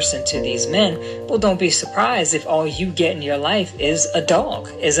nasty person to these men, well, don't be surprised if all you get in your life is a dog,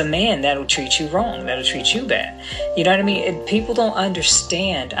 is a man that'll treat you wrong, that'll treat you bad. You know what I mean? People don't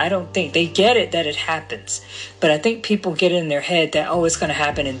understand. I don't think they get it that it happens. But I think people get in their head that, it's going to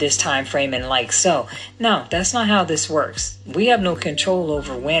happen in this time frame and like so. No, that's not how this works. We have no control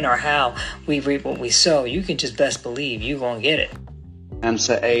over when or how we reap what we sow. You can just best believe you're going to get it.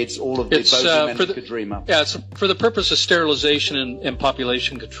 Cancer, AIDS, all of the men could dream up. Yeah, it's for the purpose of sterilization and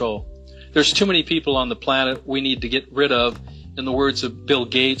population control. There's too many people on the planet we need to get rid of. In the words of Bill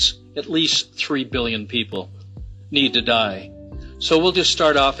Gates, at least 3 billion people need to die. So we'll just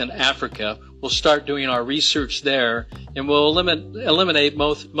start off in Africa. We'll start doing our research there, and we'll eliminate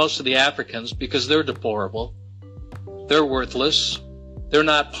most of the Africans because they're deplorable. They're worthless. They're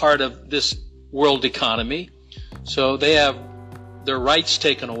not part of this world economy. So they have their rights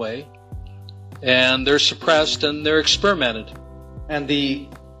taken away, and they're suppressed, and they're experimented. And the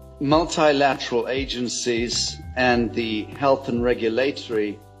multilateral agencies and the health and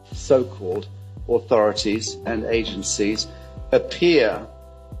regulatory so-called authorities and agencies appear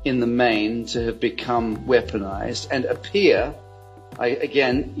in the main to have become weaponized, and appear, I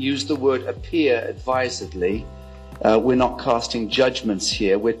again use the word appear advisedly. We're not casting judgments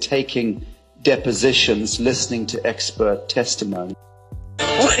here. We're taking depositions, listening to expert testimony.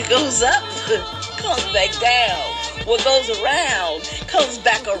 What goes up comes back down. What goes around comes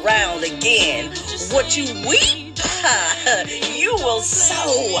back around again. What you weep, you will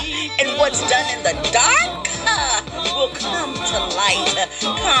sow. And what's done in the dark will come to light.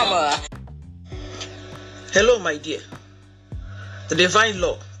 Karma. Hello, my dear. The divine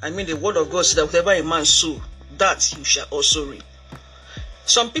law, the word of God says that whatever a man sow, that you shall also reap.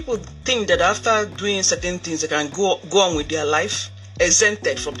 Some people think that after doing certain things, they can go on with their life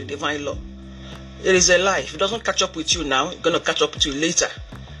exempted from the divine law. It is a lie. If it doesn't catch up with you now, it's going to catch up with you later.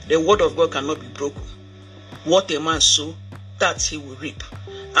 The word of God cannot be broken. What a man sow, that he will reap.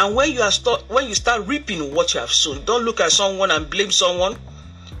 And when you start reaping what you have sown, don't look at someone and blame someone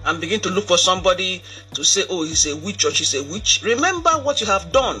and begin to look for somebody to say, oh, he's a witch or she's a witch. Remember what you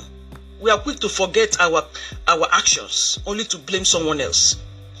have done. We are quick to forget our actions, only to blame someone else.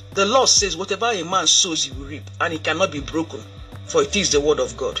 The law says whatever a man sows, he will reap, and it cannot be broken, for it is the word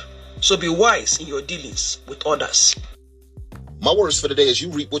of God. So be wise in your dealings with others. My words for today is you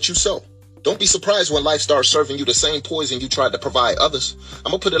reap what you sow. Don't be surprised when life starts serving you the same poison you tried to provide others.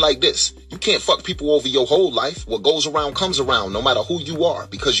 I'm going to put it like this. You can't fuck people over your whole life. What goes around comes around, no matter who you are,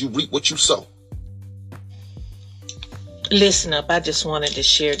 because you reap what you sow. Listen up, I just wanted to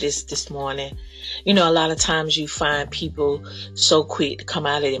share this morning. A lot of times you find people so quick to come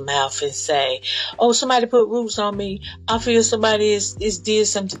out of their mouth and say, oh, somebody put roots on me. I feel somebody is did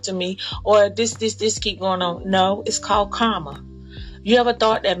something to me, or this keep going on. No, it's called karma. You ever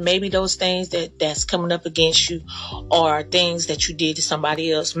thought that maybe those things that's coming up against you are things that you did to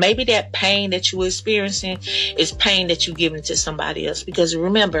somebody else? Maybe that pain that you're experiencing is pain that you're giving to somebody else. Because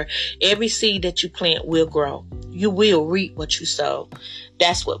remember, every seed that you plant will grow. You will reap what you sow.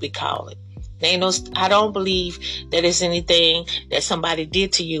 That's what we call it. I don't believe that it's anything that somebody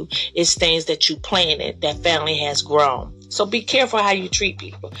did to you. It's things that you planted that family has grown. So be careful how you treat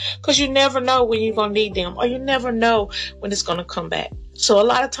people, because you never know when you're going to need them, or you never know when it's going to come back. So a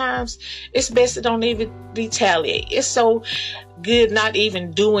lot of times it's best to don't even retaliate. It's so good not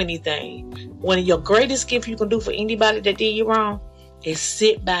even do anything. One of your greatest gifts you can do for anybody that did you wrong is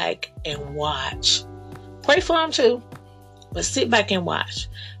sit back and watch. Pray for them too, but sit back and watch,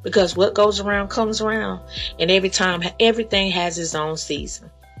 because what goes around comes around, and every time everything has its own season.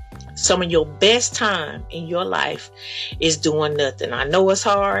 Some of your best time in your life is doing nothing. I know it's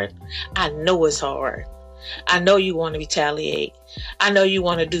hard. I know it's hard. I know you want to retaliate. I know you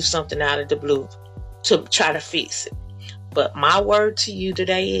want to do something out of the blue to try to fix it. But my word to you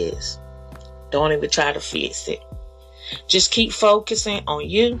today is, don't even try to fix it. Just keep focusing on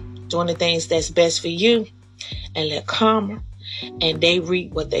you, doing the things that's best for you, and let karma and they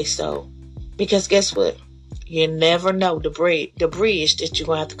reap what they sow. Because guess what? You never know the bridge that you're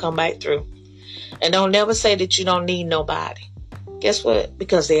going to have to come back through. And don't never say that you don't need nobody. Guess what?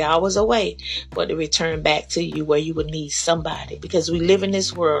 Because there's always a way for it to return back to you where you would need somebody. Because we live in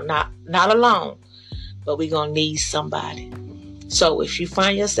this world not alone, but we're going to need somebody. So if you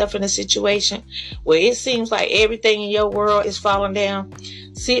find yourself in a situation where it seems like everything in your world is falling down,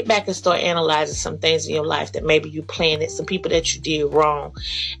 sit back and start analyzing some things in your life that maybe you planted, some people that you did wrong,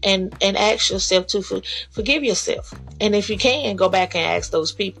 and ask yourself to forgive yourself. And if you can, go back and ask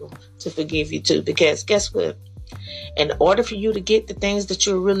those people to forgive you too. Because guess what? In order for you to get the things that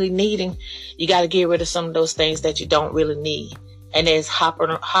you're really needing, you got to get rid of some of those things that you don't really need. And there's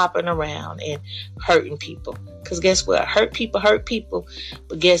hopping around and hurting people. Because guess what? Hurt people.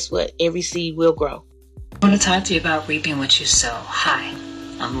 But guess what? Every seed will grow. I want to talk to you about reaping what you sow. Hi,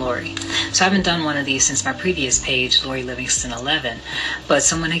 I'm Lori. So I haven't done one of these since my previous page, Lori Livingston 11. But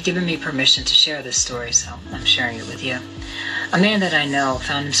someone had given me permission to share this story, so I'm sharing it with you. A man that I know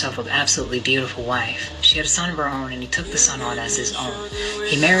found himself an absolutely beautiful wife. She had a son of her own, and he took the son on as his own.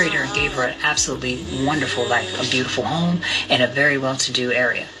 He married her and gave her an absolutely wonderful life, a beautiful home, and a very well-to-do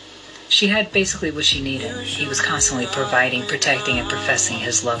area. She had basically what she needed. He was constantly providing, protecting, and professing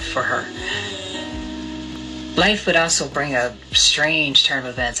his love for her. Life would also bring a strange turn of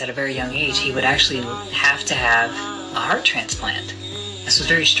events. At a very young age, he would actually have to have a heart transplant. This was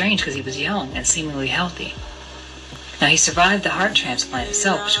very strange because he was young and seemingly healthy. Now, he survived the heart transplant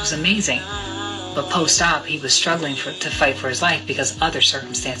itself, which was amazing. But post-op, he was struggling to fight for his life because other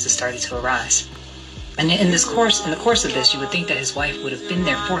circumstances started to arise. And in the course of this, you would think that his wife would have been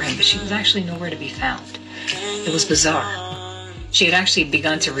there for him, but she was actually nowhere to be found. It was bizarre. She had actually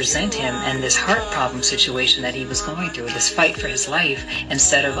begun to resent him and this heart problem situation that he was going through, this fight for his life.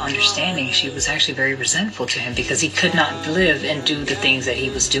 Instead of understanding, she was actually very resentful to him because he could not live and do the things that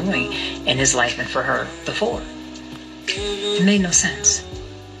he was doing in his life and for her before. It made no sense.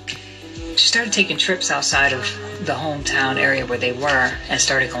 She started taking trips outside of the hometown area where they were and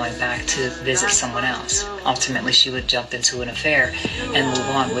started going back to visit someone else. Ultimately, she would jump into an affair and move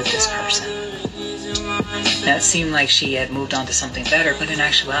on with this person. Now, it seemed like she had moved on to something better, but in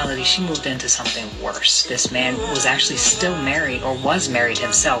actuality, she moved into something worse. This man was actually still married, or was married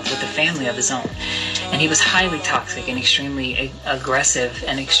himself, with a family of his own. And he was highly toxic and extremely aggressive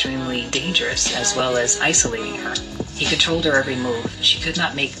and extremely dangerous, as well as isolating her. He controlled her every move. She could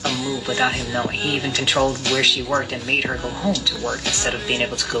not make a move without him knowing. He even controlled where she worked and made her go home to work instead of being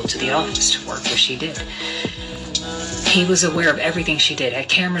able to go to the office to work, which she did. He was aware of everything she did, had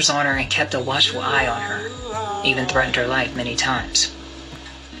cameras on her, and kept a watchful eye on her. Even threatened her life many times.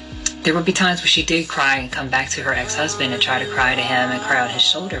 There would be times where she did cry and come back to her ex-husband and try to cry to him and cry on his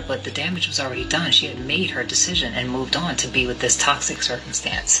shoulder, but the damage was already done. She had made her decision and moved on to be with this toxic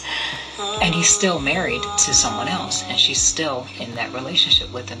circumstance. And he's still married to someone else, and she's still in that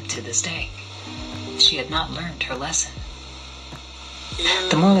relationship with him to this day. She had not learned her lesson.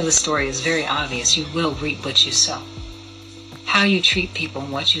 The moral of the story is very obvious. You will reap what you sow. How you treat people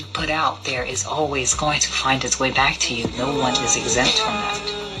and what you put out there is always going to find its way back to you. No one is exempt from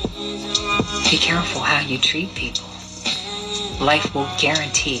that. Be careful how you treat people. Life will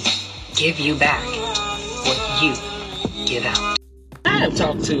guarantee give you back what you give out. I have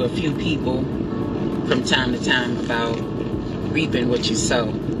talked to a few people from time to time about reaping what you sow.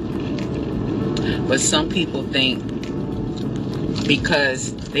 But some people think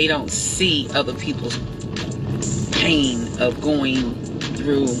because they don't see other people's pain of going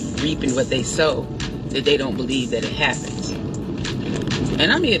through reaping what they sow, that they don't believe that it happens.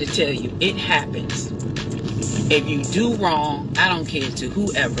 And I'm here to tell you, it happens. If you do wrong, I don't care to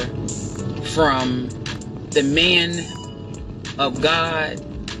whoever, from the man of God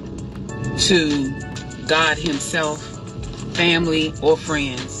to God himself, family, or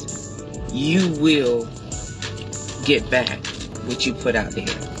friends, you will get back what you put out there.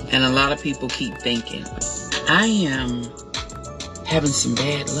 And a lot of people keep thinking, I am having some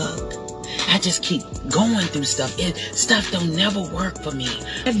bad luck. I just keep going through stuff. Stuff don't never work for me.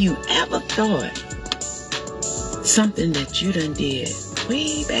 Have you ever thought something that you done did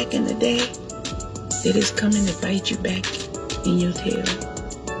way back in the day that is coming to bite you back in your tail?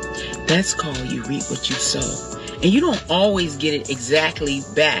 That's called you reap what you sow. And you don't always get it exactly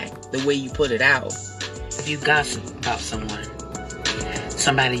back the way you put it out. If you gossip about someone,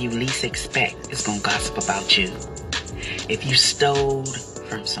 somebody you least expect is going to gossip about you. If you stole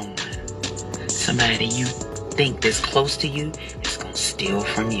from someone, somebody you think that's close to you is going to steal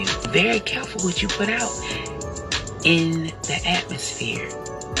from you. Very careful what you put out in the atmosphere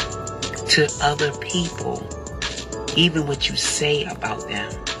to other people. Even what you say about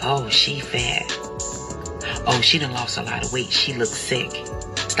them. Oh, she fat. Oh, she done lost a lot of weight. She looks sick.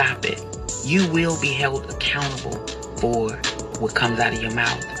 Stop it. You will be held accountable for what comes out of your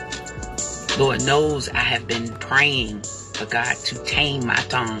mouth. Lord knows I have been praying for God to tame my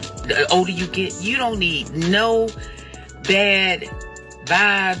tongue. The older you get, you don't need no bad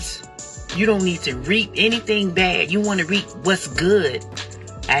vibes. You don't need to reap anything bad. You want to reap what's good.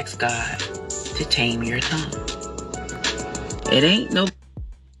 Ask God to tame your tongue. It ain't no...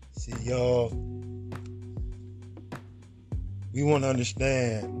 See, y'all, we want to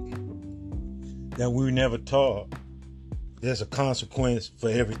understand that we were never taught there's a consequence for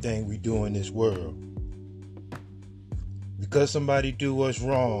everything we do in this world. Because somebody do us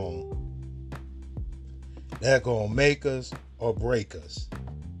wrong, they're going to make us or break us.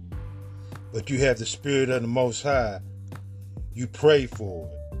 But you have the Spirit of the Most High. You pray for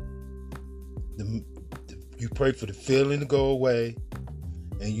it. You pray for the feeling to go away.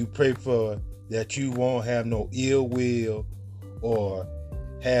 And you pray for that you won't have no ill will or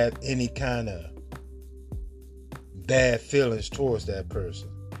have any kind of bad feelings towards that person.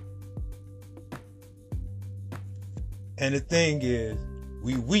 And the thing is,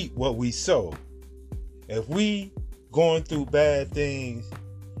 we reap what we sow. If we going through bad things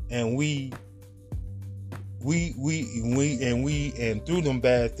and we through them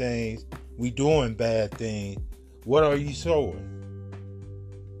bad things, we doing bad things, what are you sowing?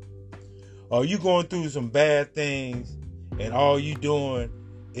 Are you going through some bad things and all you doing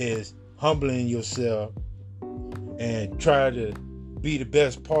is humbling yourself and try to be the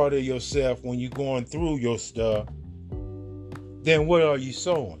best part of yourself when you're going through your stuff? Then what are you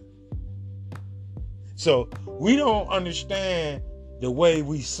sowing? So we don't understand the way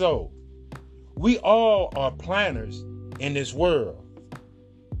we sow. We all are planters in this world.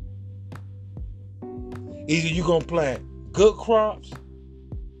 Either you're going to plant good crops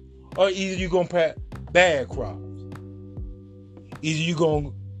or either you're going to plant bad crops. Either you're going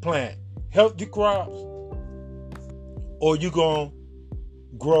to plant healthy crops or you're going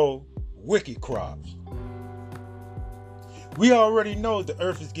to grow wicked crops. We already know the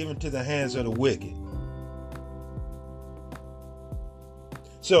earth is given to the hands of the wicked.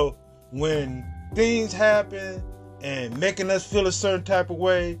 So when things happen and making us feel a certain type of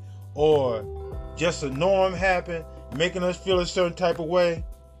way, or just a norm happen making us feel a certain type of way,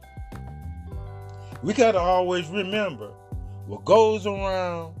 we got to always remember what goes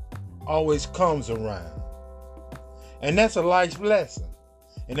around always comes around. And that's a life lesson.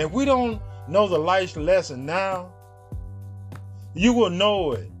 And if we don't know the life lesson now, you will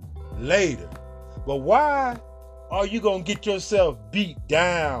know it later. But why are you going to get yourself beat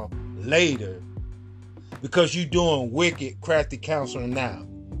down later? Because you're doing wicked, crafty counseling now.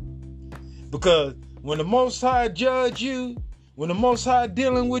 Because when the Most High judge you, when the Most High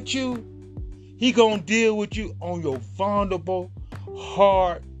dealing with you, He going to deal with you on your vulnerable,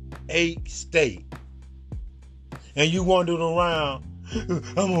 heartache state. And you wandering around,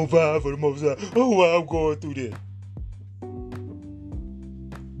 I'm on fire for the Most High. Oh, why I'm going through this?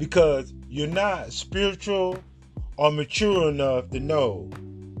 Because you're not spiritual or mature enough to know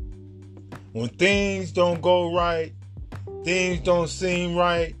when things don't go right, things don't seem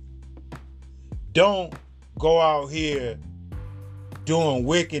right, don't go out here doing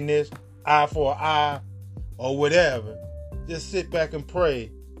wickedness, eye for eye, or whatever. Just sit back and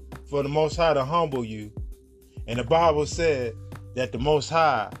pray for the Most High to humble you. And the Bible said that the Most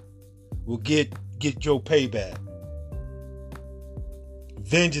High will get your payback.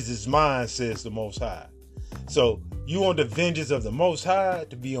 Vengeance is mine, says the Most High. So, you want the vengeance of the Most High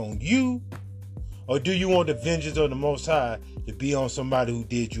to be on you? Or do you want the vengeance of the Most High to be on somebody who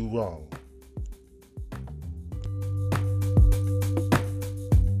did you wrong?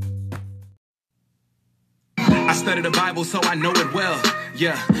 study the Bible, so I know it well.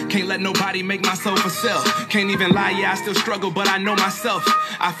 Yeah, can't let nobody make my soul for sale. Can't even lie, yeah, I still struggle, but I know myself.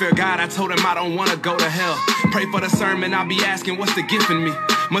 I fear God, I told him I don't wanna go to hell. Pray for the sermon, I'll be asking what's the gift in me.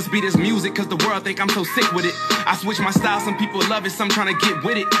 Must be this music, cause the world think I'm so sick with it. I switch my style, some people love it, some trying to get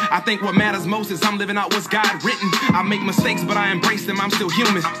with it. I think what matters most is I'm living out what's God written. I make mistakes, but I embrace them, I'm still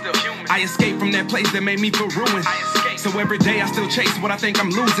human. I escape from that place that made me feel ruined. So every day I still chase what I think I'm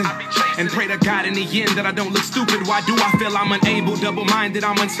losing. And pray to God in the end that I don't look stupid. Why do I feel I'm unable, double-minded,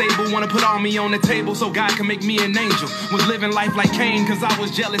 I'm unstable? Wanna put all me on the table so God can make me an angel. Was living life like Cain cause I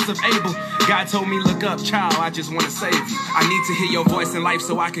was jealous of Abel. God told me, look up, child, I just wanna save you. I need to hear your voice in life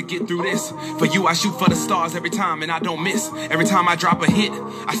so I could get through this. For you, I shoot for the stars every time and I don't miss. Every time I drop a hit,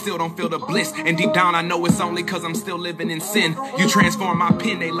 I still don't feel the bliss. And deep down I know it's only cause I'm still living in sin. You transform my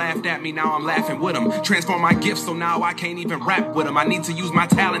pen, they laughed at me, now I'm laughing with them. Transform my gifts so now I can't even rap with them. I need to use my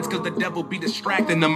talents cause the devil be distracting them.